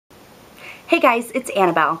Hey guys, it's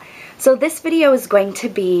Annabelle. So this video is going to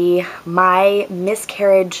be my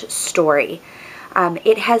miscarriage story.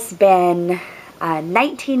 It has been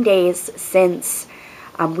 19 days since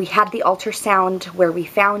we had the ultrasound where we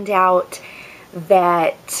found out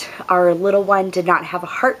that our little one did not have a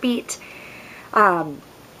heartbeat. So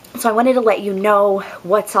I wanted to let you know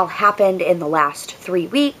what's all happened in the last 3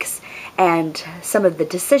 weeks and some of the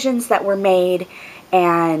decisions that were made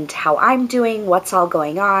and how I'm doing, what's all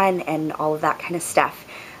going on, and all of that kind of stuff.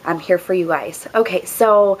 I'm here for you guys. Okay,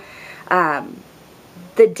 so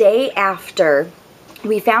the day after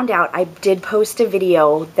we found out, I did post a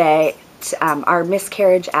video that our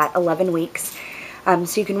miscarriage at 11 weeks.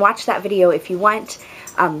 So you can watch that video if you want.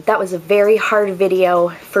 That was a very hard video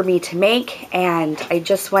for me to make, and I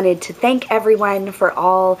just wanted to thank everyone for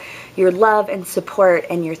all your love and support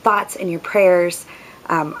and your thoughts and your prayers.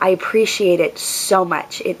 I appreciate it so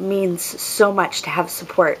much. It means so much to have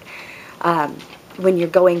support when you're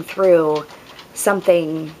going through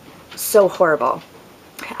something so horrible.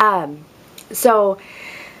 So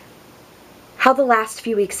how the last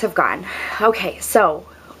few weeks have gone. Okay, so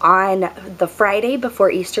on the Friday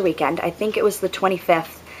before Easter weekend, I think it was the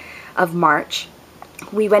 25th of March,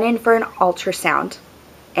 we went in for an ultrasound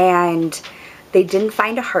and they didn't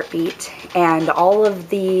find a heartbeat, and all of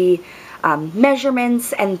the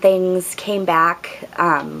measurements and things came back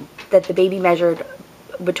that the baby measured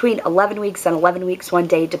between 11 weeks and 11 weeks one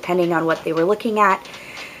day, depending on what they were looking at,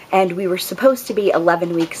 and we were supposed to be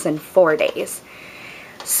 11 weeks and 4 days.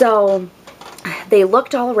 So they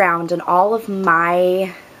looked all around and all of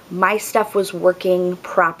my stuff was working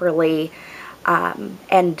properly,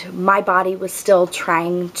 and my body was still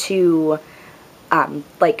trying to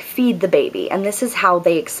like feed the baby, and this is how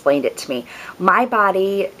they explained it to me. My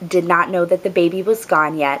body did not know that the baby was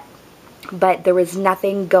gone yet, but there was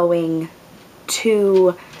nothing going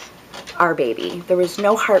to our baby. There was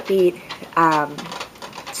no heartbeat,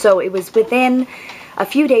 so it was within a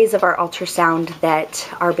few days of our ultrasound that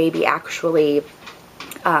our baby actually,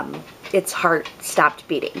 its heart stopped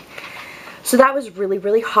beating. So that was really,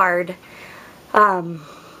 really hard,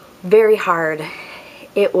 very hard.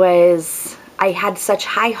 It was, I had such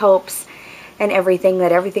high hopes and everything,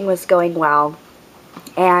 that everything was going well,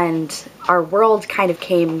 and our world kind of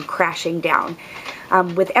came crashing down.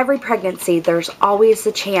 With every pregnancy, there's always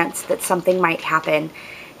the chance that something might happen,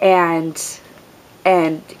 and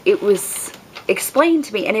it was explained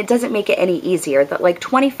to me, and it doesn't make it any easier, that like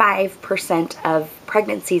 25% of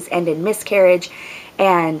pregnancies end in miscarriage,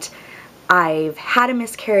 and I've had a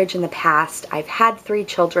miscarriage in the past. I've had 3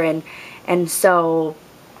 children, and so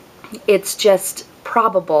it's just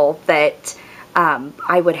probable that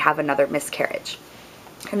I would have another miscarriage.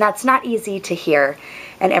 And that's not easy to hear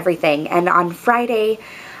and everything. And on Friday,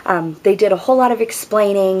 they did a whole lot of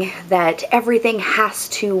explaining that everything has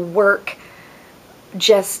to work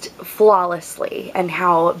just flawlessly, and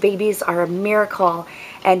how babies are a miracle.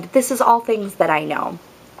 And this is all things that I know.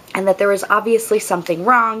 And that there is obviously something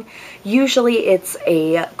wrong. Usually it's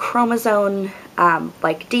a chromosome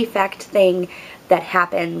like defect thing that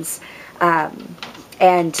happens,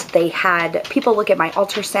 and they had people look at my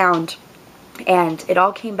ultrasound, and it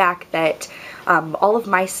all came back that all of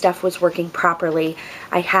my stuff was working properly.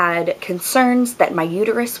 I had concerns that my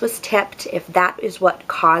uterus was tipped, if that is what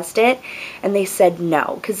caused it, and they said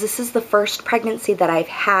no, because this is the first pregnancy that I've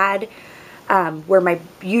had where my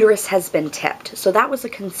uterus has been tipped. So that was a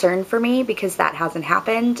concern for me, because that hasn't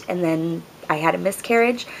happened, and then I had a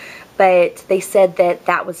miscarriage, but they said that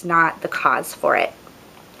that was not the cause for it.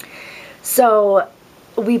 So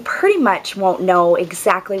we pretty much won't know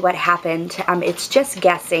exactly what happened. It's just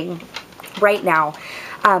guessing right now,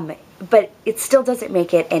 but it still doesn't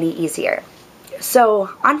make it any easier. So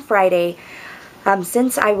on Friday,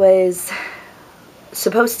 since I was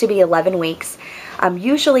supposed to be 11 weeks,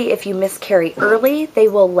 usually if you miscarry early, they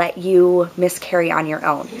will let you miscarry on your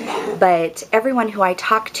own. But everyone who I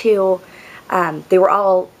talked to, they were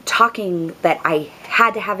all talking that I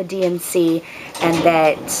had to have a D&C, and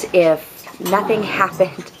that if nothing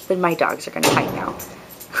happened, then my dogs are going to fight now,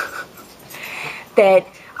 that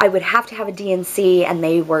I would have to have a D&C, and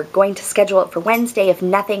they were going to schedule it for Wednesday if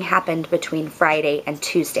nothing happened between Friday and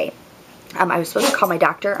Tuesday. I was supposed to call my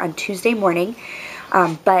doctor on Tuesday morning,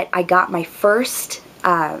 but I got my first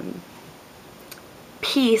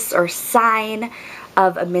piece or sign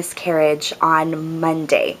of a miscarriage on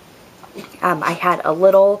Monday. I had a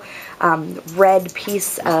little red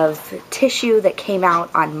piece of tissue that came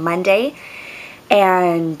out on Monday,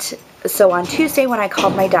 and so on Tuesday when I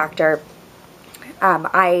called my doctor,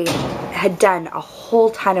 I had done a whole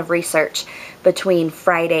ton of research between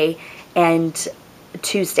Friday and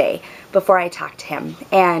Tuesday before I talked to him.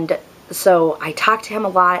 And so I talked to him a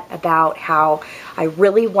lot about how I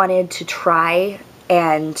really wanted to try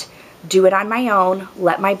and do it on my own,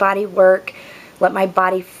 let my body work, let my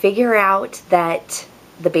body figure out that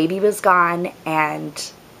the baby was gone,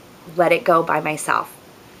 and let it go by myself.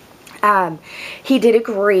 He did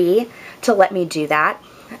agree to let me do that.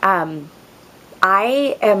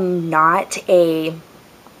 I am not a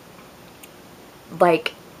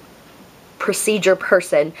procedure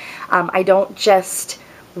person. I don't just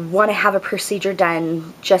want to have a procedure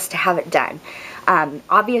done just to have it done.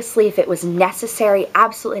 Obviously, if it was necessary,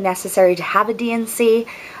 absolutely necessary to have a DNC,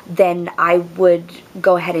 then I would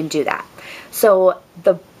go ahead and do that. So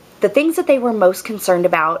the things that they were most concerned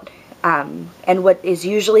about, and what is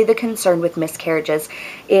usually the concern with miscarriages,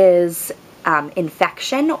 is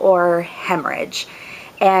infection or hemorrhage.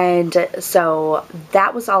 And so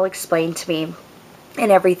that was all explained to me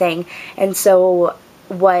and everything. And so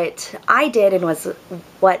what I did, and was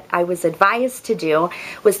what I was advised to do,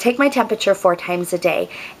 was take my temperature 4 times a day.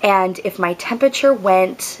 And if my temperature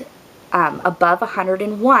went above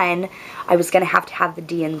 101, I was going to have the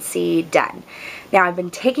DNC done. Now, I've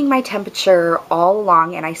been taking my temperature all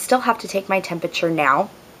along, and I still have to take my temperature now.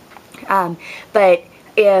 But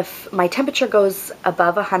if my temperature goes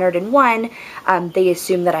above 101, they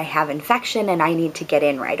assume that I have infection and I need to get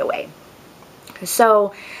in right away.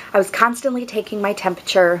 So I was constantly taking my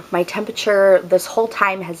temperature. My temperature this whole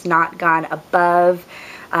time has not gone above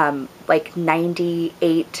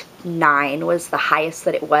 98.9 was the highest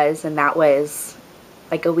that it was, and that was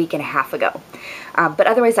like a week and a half ago. But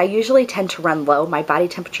otherwise, I usually tend to run low. My body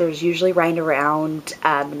temperature is usually right around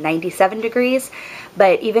 97 degrees,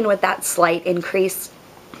 but even with that slight increase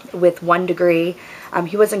with 1 degree,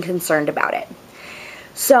 he wasn't concerned about it.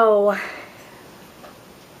 So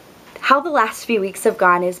how the last few weeks have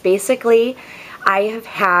gone is basically I have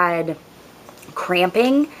had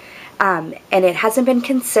cramping, and it hasn't been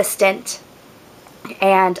consistent,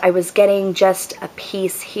 and I was getting just a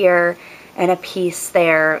piece here and a piece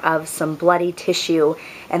there of some bloody tissue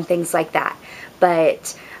and things like that.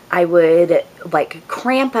 But I would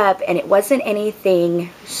cramp up, and it wasn't anything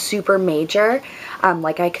super major.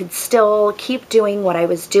 I could still keep doing what I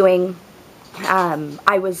was doing.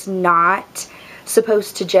 I was not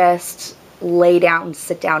supposed to just lay down,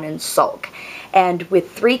 sit down, and sulk. And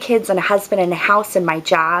with 3 kids and a husband and a house and my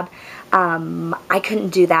job, I couldn't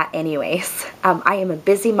do that anyways. I am a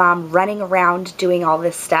busy mom running around doing all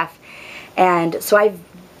this stuff. And so I've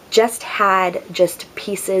just had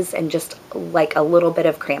pieces and just like a little bit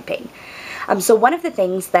of cramping. So one of the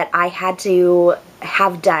things that I had to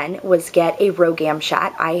have done was get a RhoGAM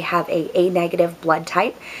shot. I have a negative blood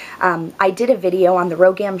type. I did a video on the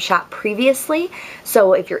RhoGAM shot previously,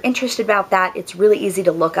 so if you're interested about that, it's really easy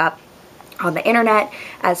to look up on the internet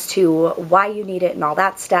as to why you need it and all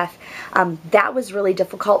that stuff. That was really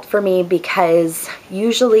difficult for me because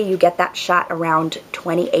usually you get that shot around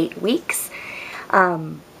 28 weeks.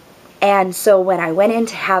 And so when I went in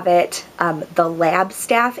to have it, the lab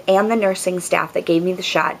staff and the nursing staff that gave me the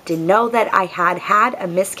shot didn't know that I had a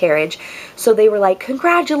miscarriage. So they were like,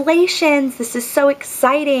 "Congratulations, this is so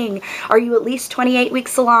exciting. Are you at least 28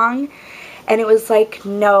 weeks along?" And it was like,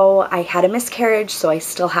 no, I had a miscarriage, so I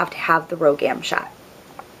still have to have the RhoGAM shot.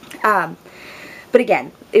 But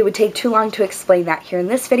again, it would take too long to explain that here in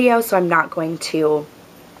this video, so I'm not going to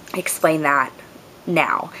explain that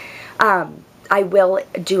now. I will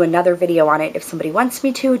do another video on it if somebody wants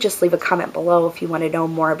me to. Just leave a comment below if you want to know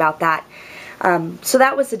more about that. So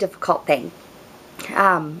that was a difficult thing.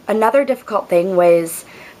 Another difficult thing was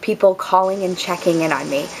people calling and checking in on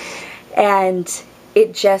me. And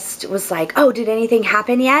it just was like, "Oh, did anything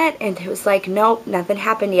happen yet?" And it was like, "Nope, nothing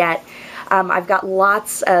happened yet." I've got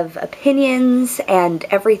lots of opinions and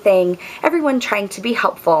everything, everyone trying to be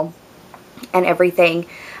helpful and everything.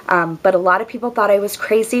 But a lot of people thought I was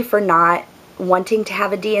crazy for not wanting to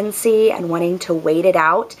have a DNC and wanting to wait it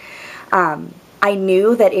out. I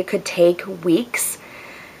knew that it could take weeks,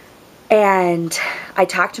 and I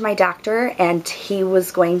talked to my doctor, and he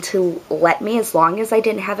was going to let me, as long as I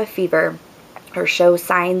didn't have a fever or show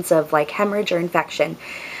signs of like hemorrhage or infection,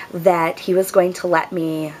 that he was going to let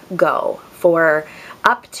me go for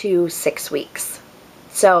up to 6 weeks.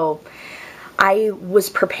 So I was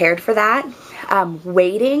prepared for that.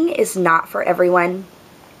 Waiting is not for everyone.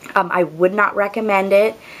 I would not recommend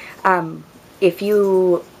it if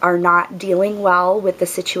you are not dealing well with the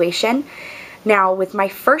situation. Now, with my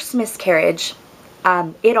first miscarriage,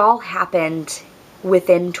 it all happened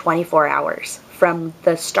within 24 hours. From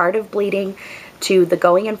the start of bleeding to the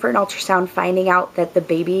going in for an ultrasound, finding out that the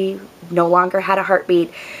baby no longer had a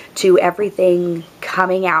heartbeat, to everything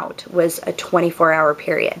coming out was a 24-hour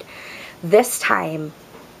period. This time,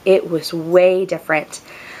 it was way different.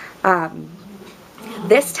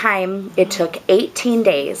 This time, it took 18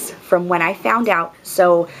 days from when I found out.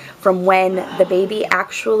 So from when the baby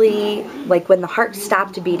actually, like when the heart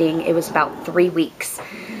stopped beating, it was about 3 weeks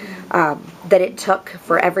that it took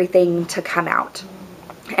for everything to come out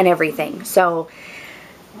and everything. So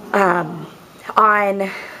on,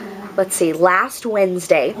 let's see, last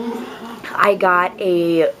Wednesday, I got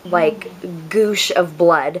a like goosh of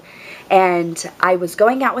blood, and I was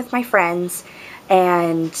going out with my friends,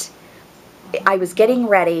 and I was getting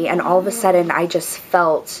ready, and all of a sudden I just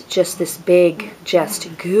felt just this big just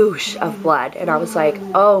goosh of blood, and I was like,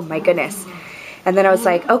 oh my goodness. And then I was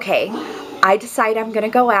like, okay, I decide I'm gonna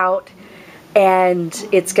go out and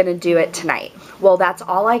it's gonna do it tonight. Well, that's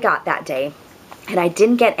all I got that day, and I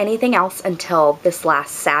didn't get anything else until this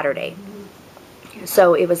last Saturday.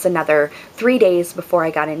 So it was another 3 days before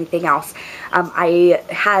I got anything else. I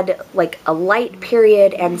had like a light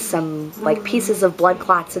period and some like pieces of blood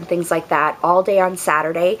clots and things like that all day on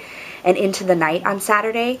Saturday and into the night on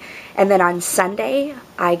Saturday. And then on Sunday,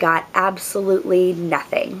 I got absolutely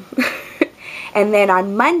nothing. And then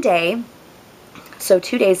on Monday, so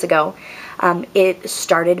 2 days ago, it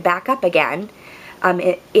started back up again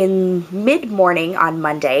in mid-morning on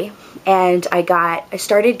Monday, and I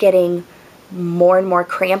started getting more and more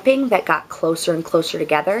cramping that got closer and closer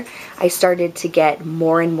together. I started to get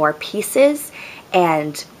more and more pieces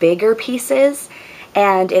and bigger pieces,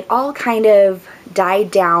 and it all kind of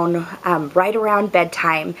died down right around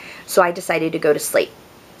bedtime, so I decided to go to sleep.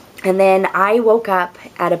 And then I woke up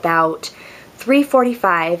at about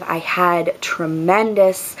 3:45. I had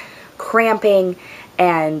tremendous cramping,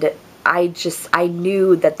 and I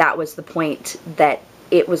knew that that was the point that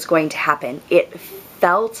it was going to happen. It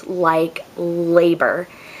felt like labor.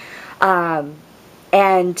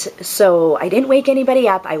 And so I didn't wake anybody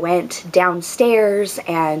up. I went downstairs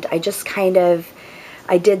and I just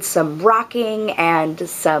I did some rocking and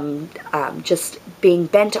some just being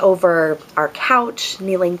bent over our couch,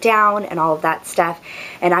 kneeling down and all of that stuff.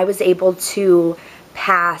 And I was able to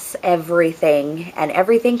pass everything, and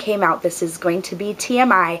everything came out. This is going to be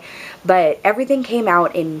TMI, but everything came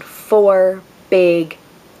out in 4 big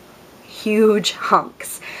huge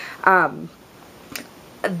hunks. That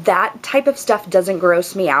type of stuff doesn't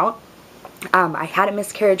gross me out. I had a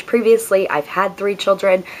miscarriage previously. I've had 3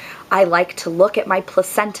 children. I like to look at my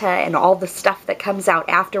placenta and all the stuff that comes out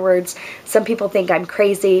afterwards. Some people think I'm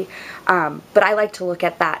crazy, but I like to look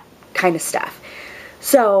at that kind of stuff.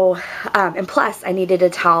 So, and plus I needed to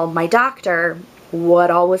tell my doctor what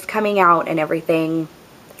all was coming out and everything,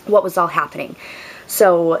 what was all happening.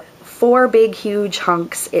 So 4 big huge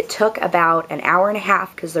hunks. It took about an hour and a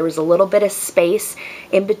half because there was a little bit of space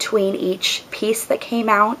in between each piece that came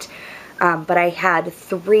out. But I had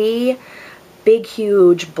 3 big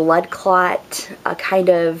huge blood clot kind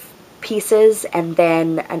of pieces, and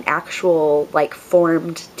then an actual like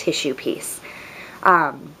formed tissue piece.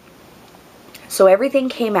 So everything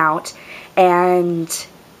came out, and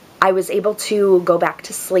I was able to go back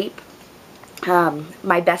to sleep.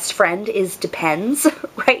 My best friend is Depends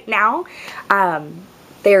right now.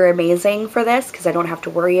 They're amazing for this because I don't have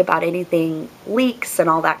to worry about anything leaks and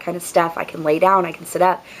all that kind of stuff. I can lay down, I can sit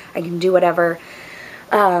up, I can do whatever.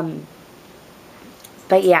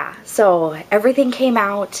 But yeah, so everything came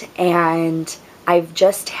out, and I've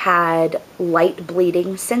just had light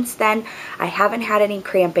bleeding since then. I haven't had any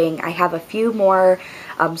cramping. I have a few more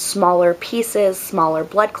smaller pieces, smaller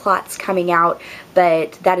blood clots coming out,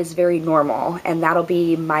 but that is very normal, and that'll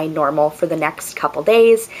be my normal for the next couple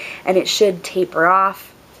days, and it should taper off.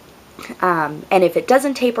 And if it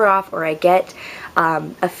doesn't taper off, or I get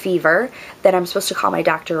a fever, then I'm supposed to call my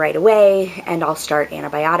doctor right away, and I'll start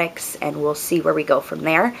antibiotics, and we'll see where we go from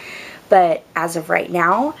there. But as of right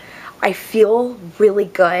now, I feel really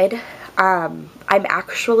good. I'm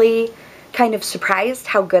actually kind of surprised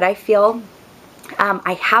how good I feel.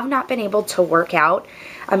 I have not been able to work out.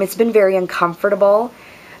 It's been very uncomfortable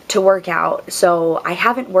to work out, so I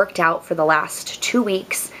haven't worked out for the last 2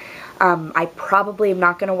 weeks. I probably am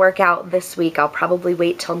not going to work out this week. I'll probably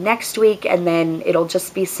wait till next week, and then it'll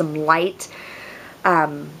just be some light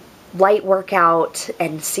workout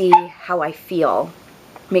and see how I feel.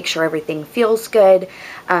 Make sure everything feels good,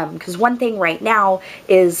 because one thing right now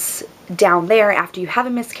is down there, after you have a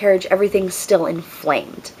miscarriage, everything's still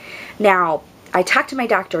inflamed. Now, I talked to my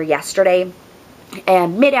doctor yesterday,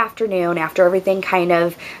 And mid-afternoon, after everything kind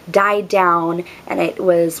of died down and it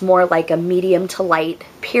was more like a medium to light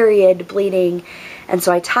period bleeding, and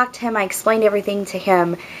so I talked to him, I explained everything to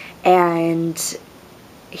him, and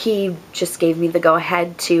he just gave me the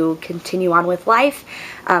go-ahead to continue on with life.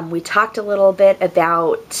 We talked a little bit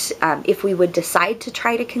about if we would decide to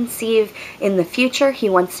try to conceive in the future. He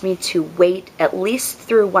wants me to wait at least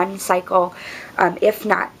through 1 cycle, if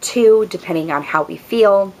not 2, depending on how we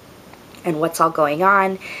feel and what's all going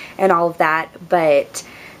on and all of that. But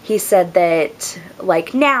he said that,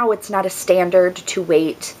 like, now it's not a standard to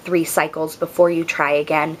wait 3 cycles before you try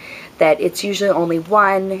again, that it's usually only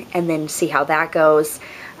 1 and then see how that goes,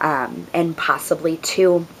 and possibly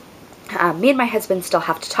 2. Me and my husband still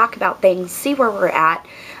have to talk about things, see where we're at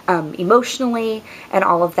emotionally and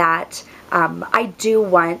all of that. I do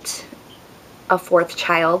want a 4th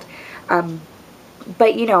child,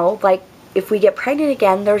 but you know, like, if we get pregnant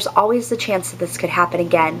again, there's always the chance that this could happen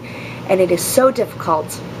again, and it is so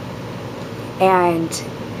difficult, and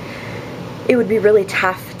it would be really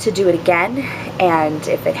tough to do it again. And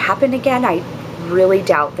if it happened again, I really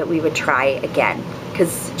doubt that we would try again,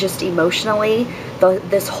 because just emotionally,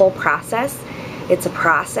 this whole process, it's a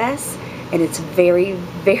process, and it's very,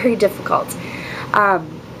 very difficult.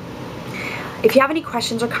 If you have any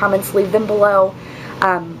questions or comments, leave them below.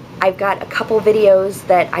 I've got a couple videos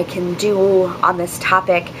that I can do on this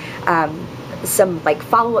topic, some like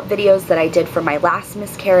follow-up videos that I did for my last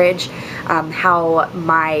miscarriage, how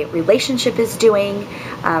my relationship is doing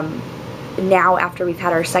now after we've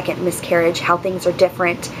had our 2nd miscarriage, how things are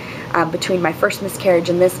different between my 1st miscarriage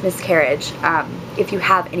and this miscarriage. If you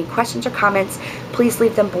have any questions or comments, please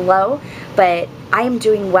leave them below. But I am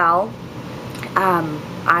doing well.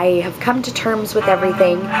 I have come to terms with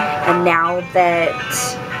everything, and now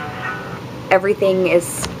that everything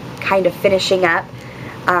is kind of finishing up,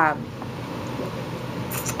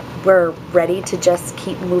 we're ready to just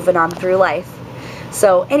keep moving on through life.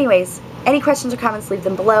 So anyways, any questions or comments, leave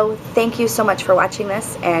them below. Thank you so much for watching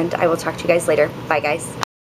this, and I will talk to you guys later. Bye, guys.